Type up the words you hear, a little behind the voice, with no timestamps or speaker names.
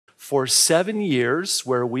for 7 years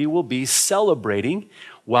where we will be celebrating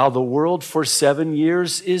while the world for 7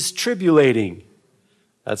 years is tribulating.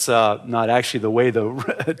 That's not actually the way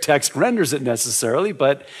the text renders it necessarily,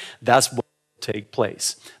 but that's what will take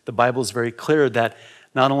place. The Bible is very clear that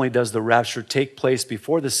not only does the rapture take place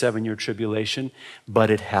before the 7-year tribulation, but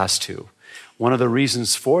it has to. One of the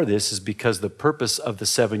reasons for this is because the purpose of the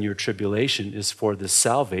 7-year tribulation is for the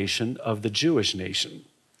salvation of the Jewish nation.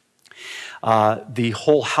 The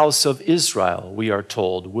whole house of Israel, we are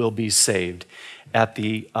told, will be saved at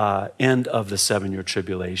the end of the 7-year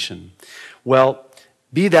tribulation. Well,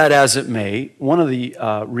 be that as it may, one of the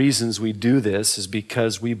reasons we do this is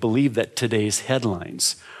because we believe that today's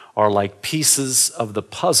headlines are like pieces of the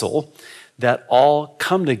puzzle that all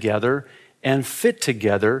come together and fit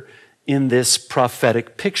together in this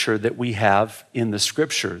prophetic picture that we have in the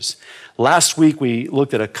scriptures. Last week we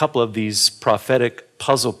looked at a couple of these prophetic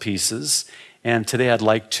puzzle pieces, and today I'd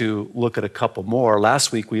like to look at a couple more.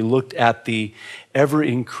 Last week we looked at the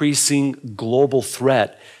ever-increasing global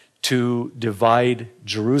threat to divide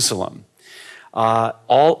Jerusalem.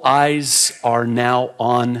 All eyes are now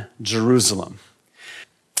on Jerusalem.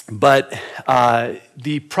 But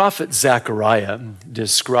the prophet Zechariah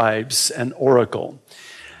describes an oracle,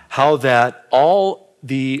 how that all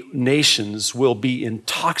the nations will be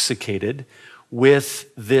intoxicated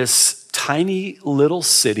with this tiny little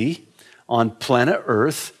city on planet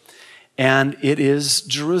Earth, and it is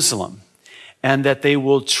Jerusalem. And that they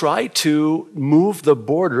will try to move the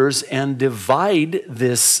borders and divide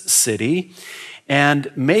this city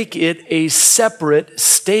and make it a separate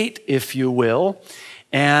state, if you will.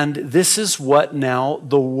 And this is what now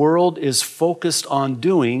the world is focused on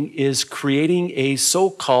doing, is creating a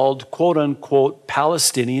so-called, quote-unquote,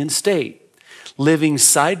 Palestinian state, living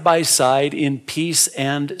side by side in peace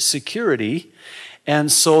and security.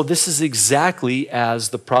 And so this is exactly as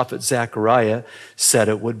the prophet Zechariah said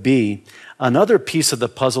it would be. Another piece of the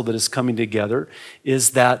puzzle that is coming together is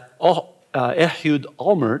that Ehud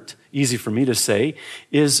Olmert, easy for me to say,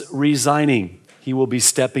 is resigning. He will be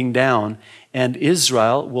stepping down, and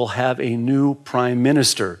Israel will have a new prime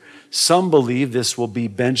minister. Some believe this will be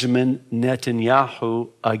Benjamin Netanyahu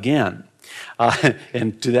again.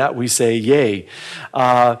 And to that we say, yay.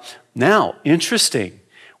 Now, interesting,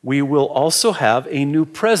 we will also have a new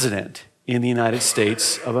president in the United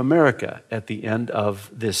States of America at the end of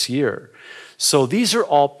this year. So these are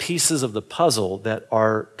all pieces of the puzzle that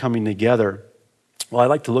are coming together. Well, I'd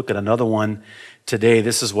like to look at another one today.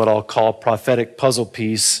 This is what I'll call prophetic puzzle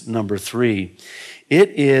piece number 3. It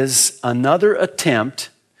is another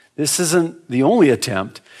attempt. This isn't the only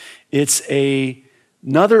attempt. It's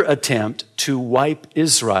another attempt to wipe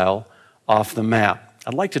Israel off the map.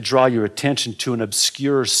 I'd like to draw your attention to an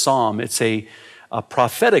obscure psalm. It's a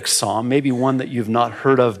prophetic psalm, maybe one that you've not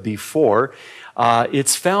heard of before.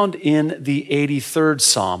 It's found in the 83rd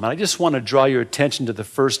Psalm. And I just want to draw your attention to the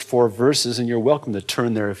first 4 verses, and you're welcome to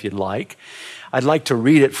turn there if you'd like. I'd like to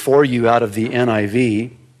read it for you out of the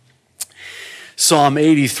NIV. Psalm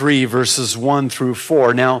 83, verses 1 through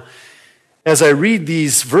 4. Now, as I read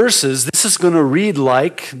these verses, this is going to read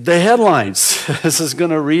like the headlines. This is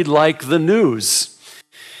going to read like the news.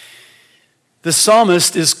 The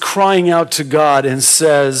psalmist is crying out to God and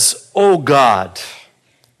says, "O God,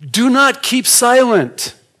 do not keep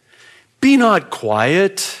silent. Be not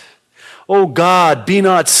quiet. O God, be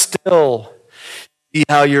not still. See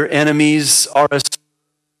how your enemies are asleep,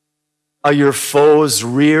 how your foes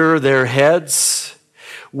rear their heads.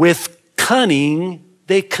 With cunning,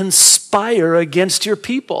 they conspire against your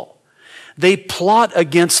people. They plot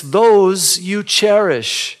against those you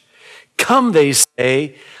cherish. Come, they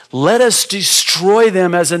say, let us destroy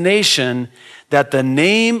them as a nation, that the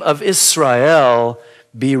name of Israel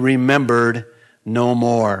be remembered no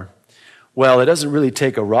more." Well, it doesn't really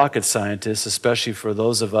take a rocket scientist, especially for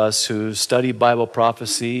those of us who study Bible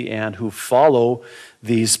prophecy and who follow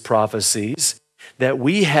these prophecies, that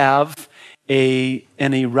we have an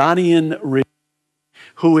Iranian regime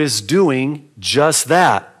who is doing just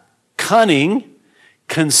that, cunning,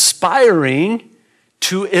 conspiring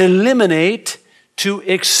to eliminate, to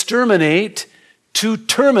exterminate, to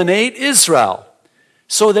terminate Israel,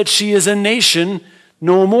 so that she is a nation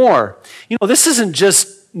no more. You know, this isn't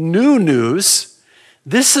just new news.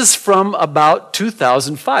 This is from about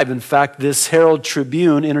 2005. In fact, this Herald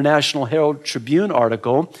Tribune, International Herald Tribune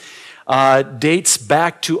article dates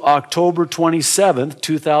back to October 27th,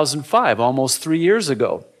 2005, almost 3 years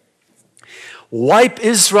ago. Wipe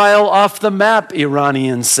Israel off the map,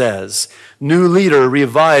 Iranian says. New leader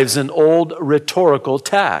revives an old rhetorical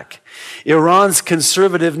tack. Iran's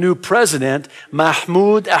conservative new president,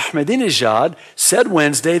 Mahmoud Ahmadinejad, said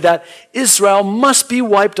Wednesday that Israel must be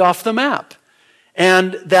wiped off the map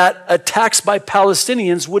and that attacks by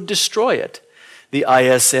Palestinians would destroy it, the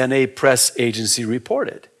ISNA press agency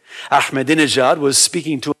reported. Ahmadinejad was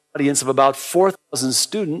speaking to an audience of about 4,000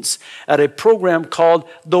 students at a program called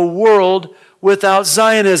The World Without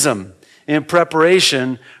Zionism in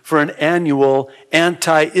preparation for an annual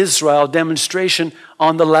anti-Israel demonstration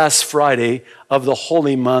on the last Friday of the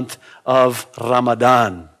holy month of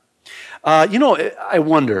Ramadan. I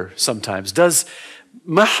wonder sometimes, does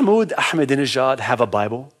Mahmoud Ahmadinejad have a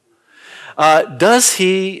Bible? Does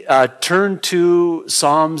he turn to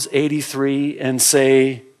Psalms 83 and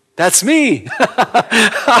say, that's me.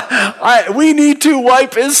 We need to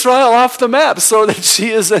wipe Israel off the map so that she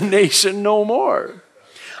is a nation no more.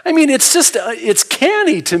 I mean, it's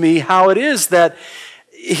canny to me how it is that,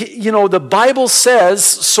 the Bible says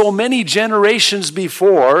so many generations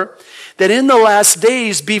before that in the last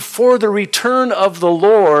days, before the return of the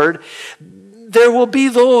Lord, there will be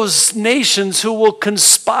those nations who will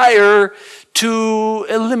conspire to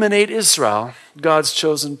eliminate Israel, God's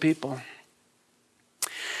chosen people.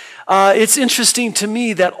 It's interesting to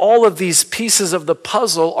me that all of these pieces of the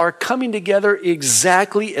puzzle are coming together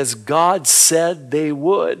exactly as God said they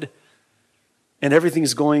would. And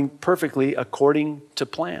everything's going perfectly according to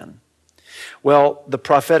plan. Well, the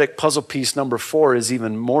prophetic puzzle piece number 4 is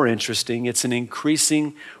even more interesting. It's an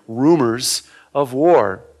increasing rumors of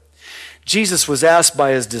war. Jesus was asked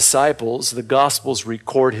by his disciples, the Gospels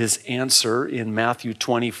record his answer in Matthew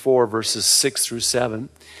 24, verses 6 through 7.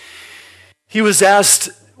 He was asked,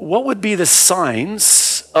 what would be the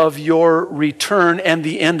signs of your return and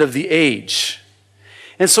the end of the age?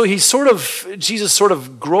 And so Jesus sort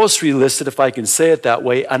of grocery listed, if I can say it that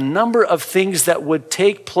way, a number of things that would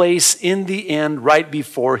take place in the end right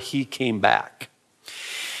before he came back.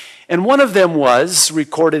 And one of them was,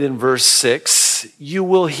 recorded in verse 6, you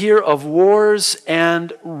will hear of wars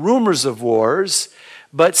and rumors of wars,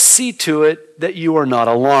 but see to it that you are not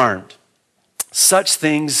alarmed. Such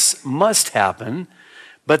things must happen,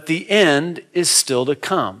 but the end is still to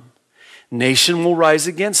come. Nation will rise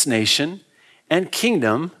against nation, and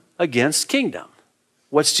kingdom against kingdom.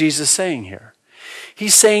 What's Jesus saying here?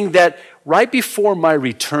 He's saying that right before my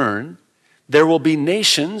return, there will be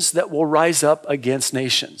nations that will rise up against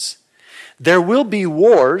nations. There will be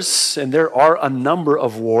wars, and there are a number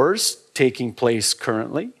of wars taking place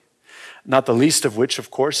currently, not the least of which, of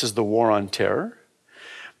course, is the war on terror.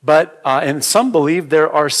 But, and some believe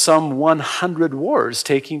there are some 100 wars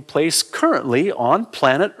taking place currently on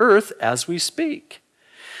planet Earth as we speak.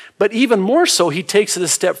 But even more so, he takes it a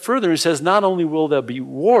step further and says, not only will there be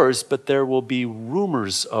wars, but there will be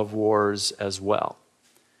rumors of wars as well.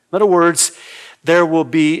 In other words, there will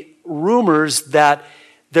be rumors that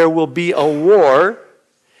there will be a war.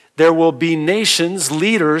 There will be nations,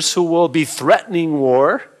 leaders who will be threatening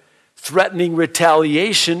war, threatening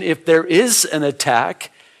retaliation if there is an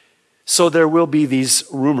attack. So there will be these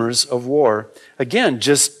rumors of war. Again,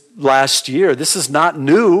 just last year, this is not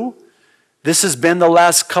new. This has been the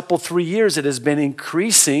last 3 years. It has been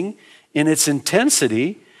increasing in its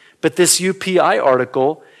intensity. But this UPI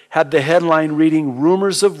article had the headline reading,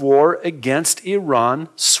 Rumors of War Against Iran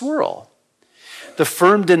Swirl. The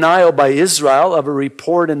firm denial by Israel of a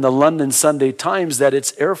report in the London Sunday Times that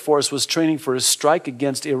its Air Force was training for a strike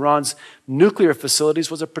against Iran's nuclear facilities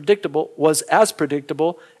was as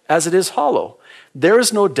predictable as it is hollow. There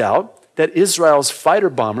is no doubt that Israel's fighter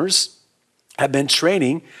bombers have been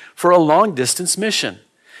training for a long-distance mission.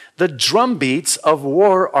 The drumbeats of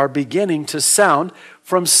war are beginning to sound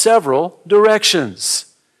from several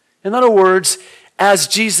directions. In other words, as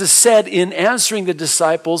Jesus said in answering the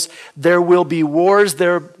disciples, there will be wars,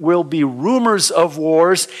 there will be rumors of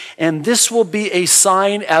wars, and this will be a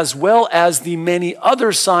sign as well as the many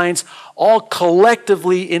other signs, all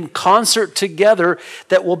collectively in concert together,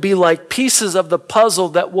 that will be like pieces of the puzzle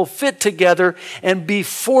that will fit together and be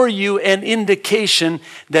for you an indication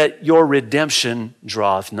that your redemption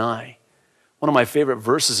draweth nigh. One of my favorite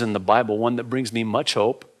verses in the Bible, one that brings me much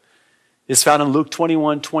hope, is found in Luke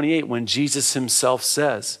 21:28, when Jesus himself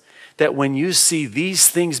says that when you see these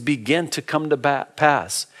things begin to come to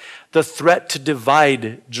pass, the threat to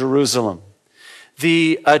divide Jerusalem,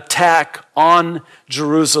 the attack on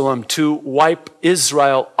Jerusalem to wipe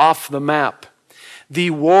Israel off the map,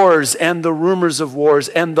 the wars and the rumors of wars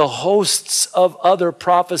and the hosts of other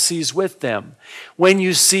prophecies with them, when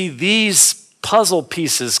you see these puzzle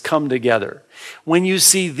pieces come together, when you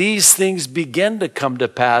see these things begin to come to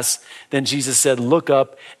pass, then Jesus said, look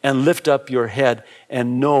up and lift up your head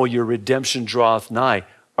and know your redemption draweth nigh.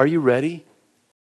 Are you ready?